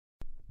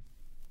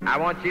I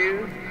want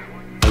you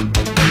to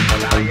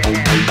bow your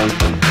head.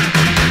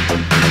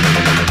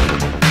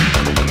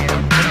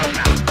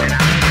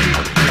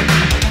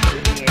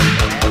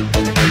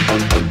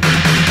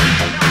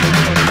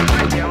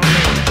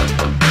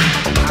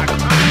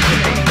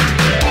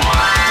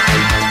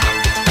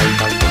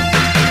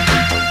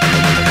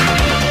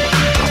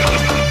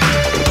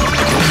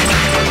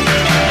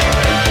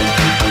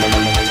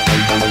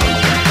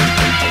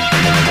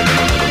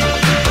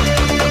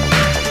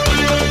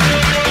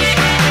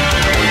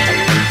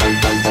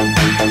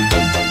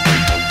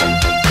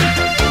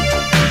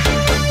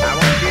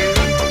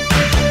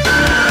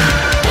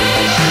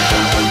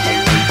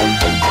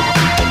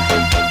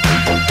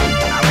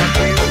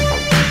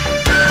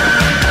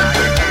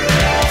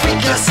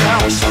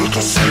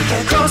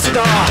 Close the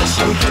door,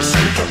 shake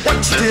it, what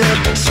you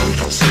did,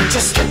 shake it,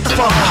 just hit the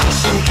floor,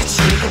 shake it,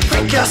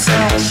 freak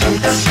yourself,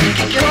 shake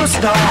it, close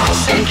the door,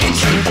 shake it,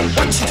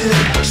 what you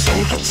did,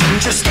 shake it,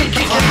 just hit the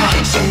floor,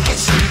 shake it.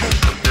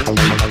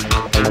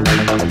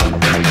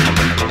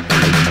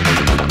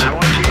 I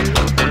want you.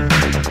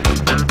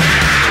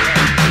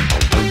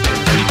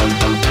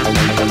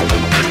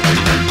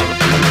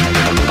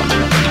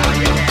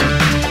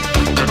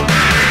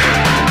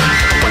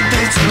 What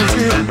they told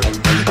you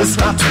is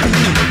not to be.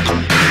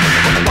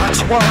 What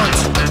you want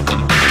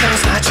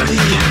comes naturally.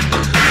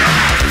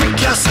 Freak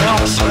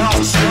yourself,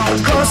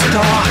 close the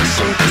door.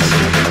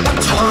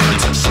 What you want,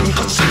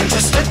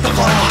 just hit the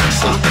floor.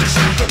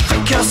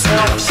 Freak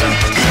yourself,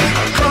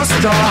 close the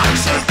door.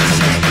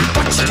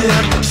 What you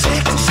did,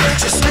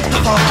 just hit the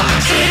floor.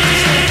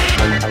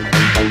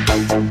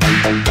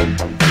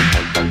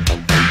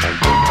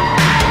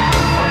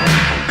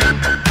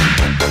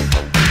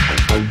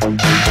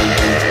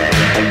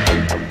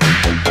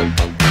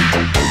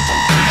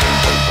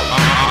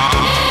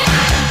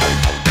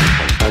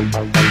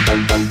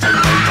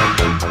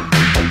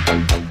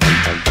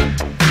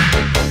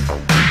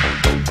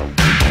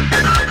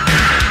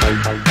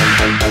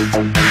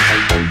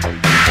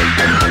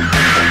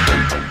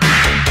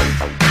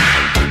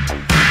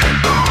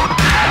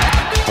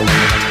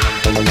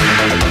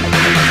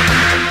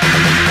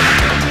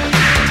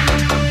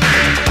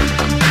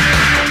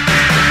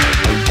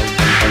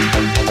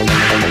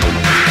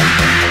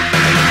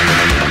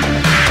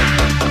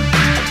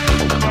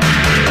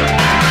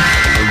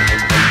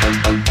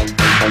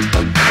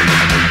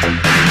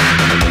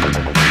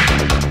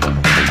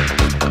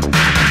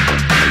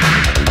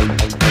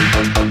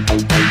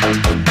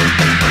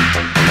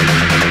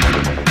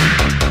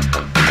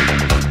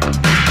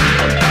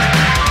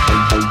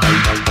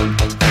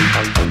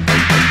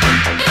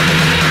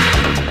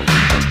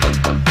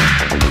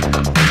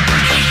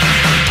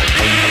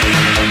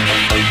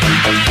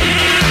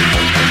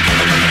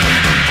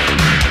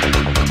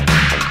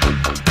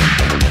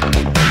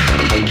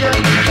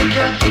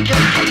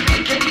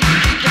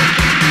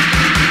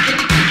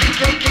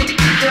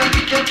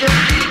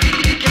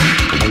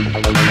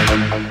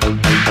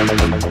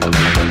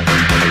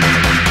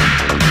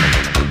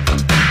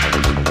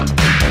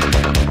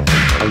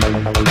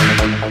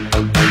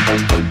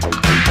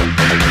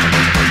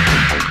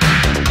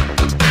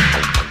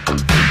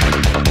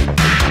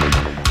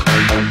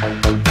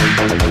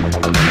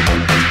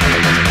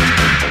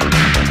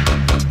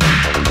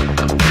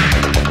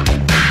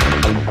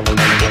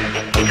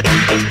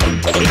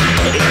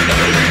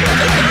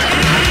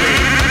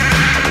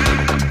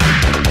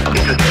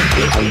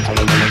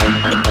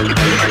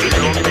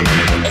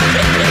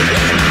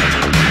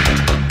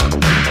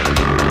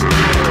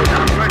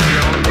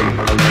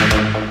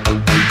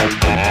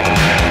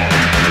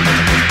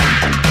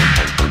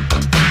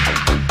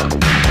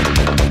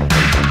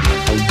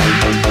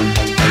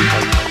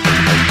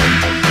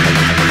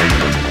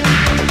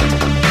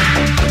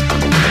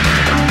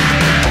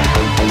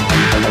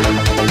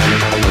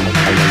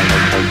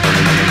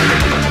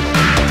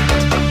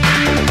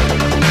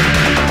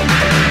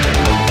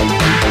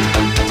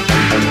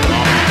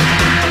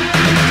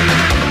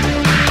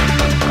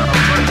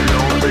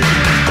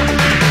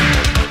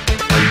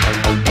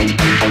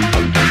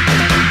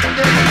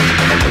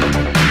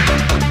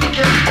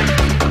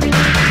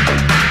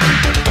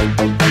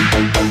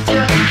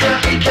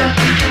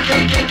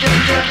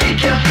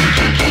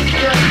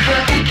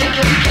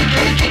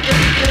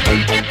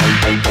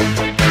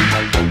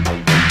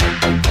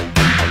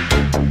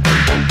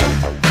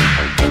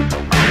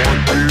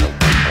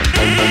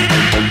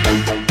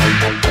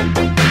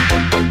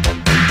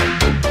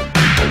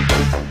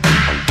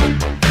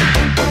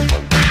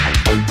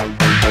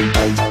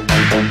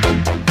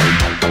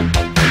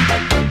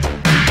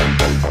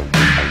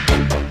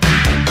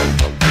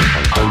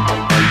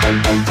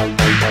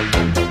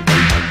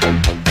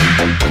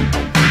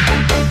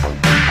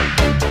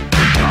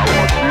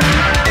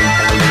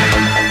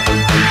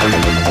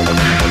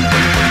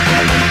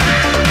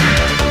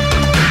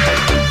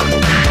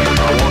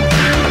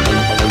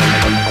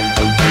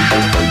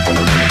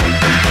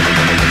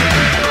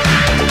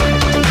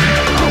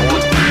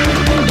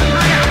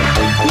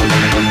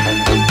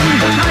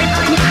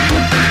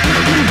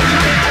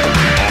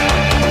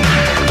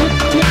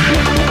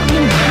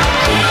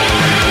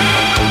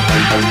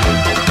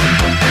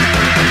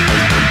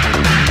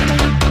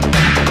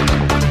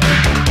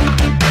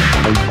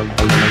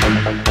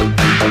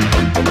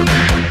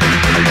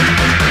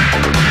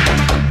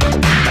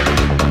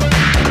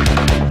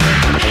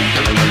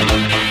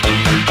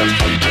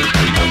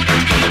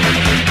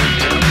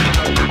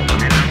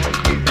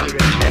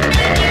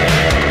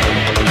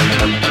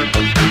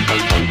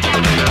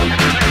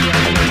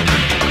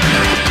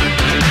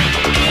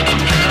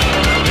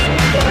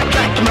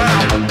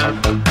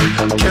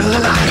 kill the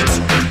lights,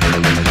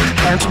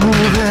 and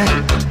moving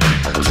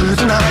through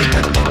the night.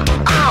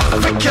 Oh,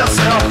 freak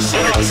yourself,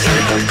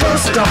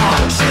 close the door.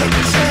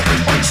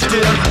 What you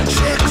do?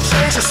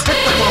 Just hit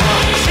the floor.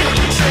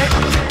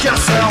 Freak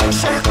yourself,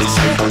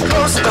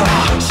 close the door.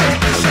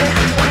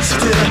 What you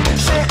do?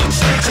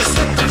 Just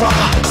hit the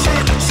floor.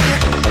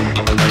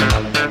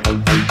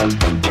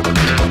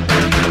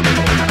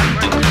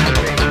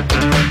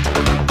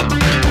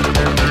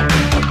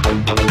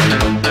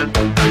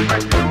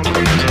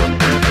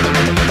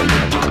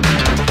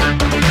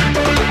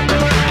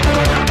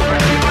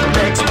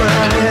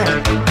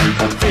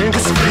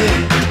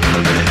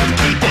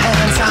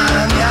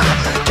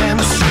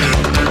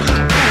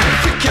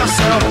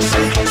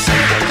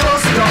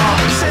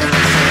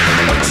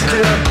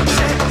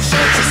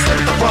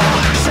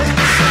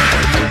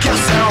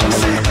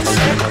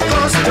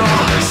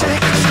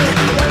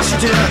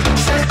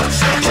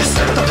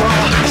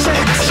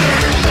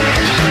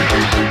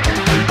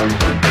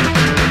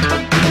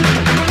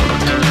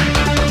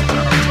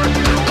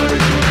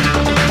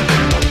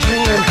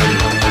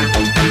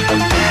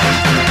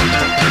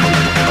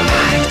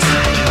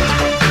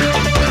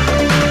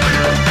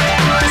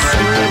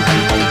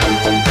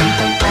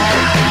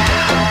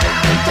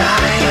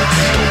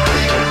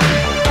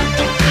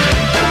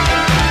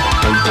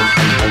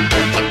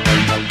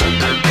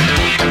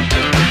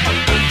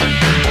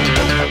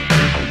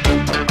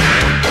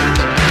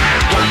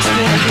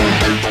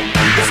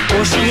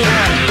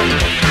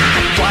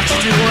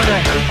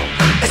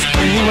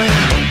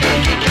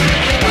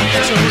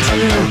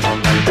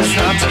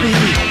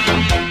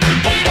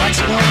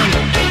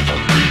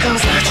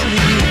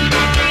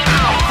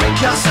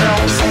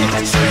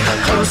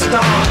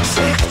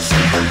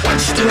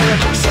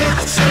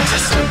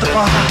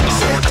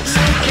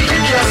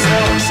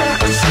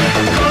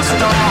 Close the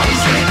door.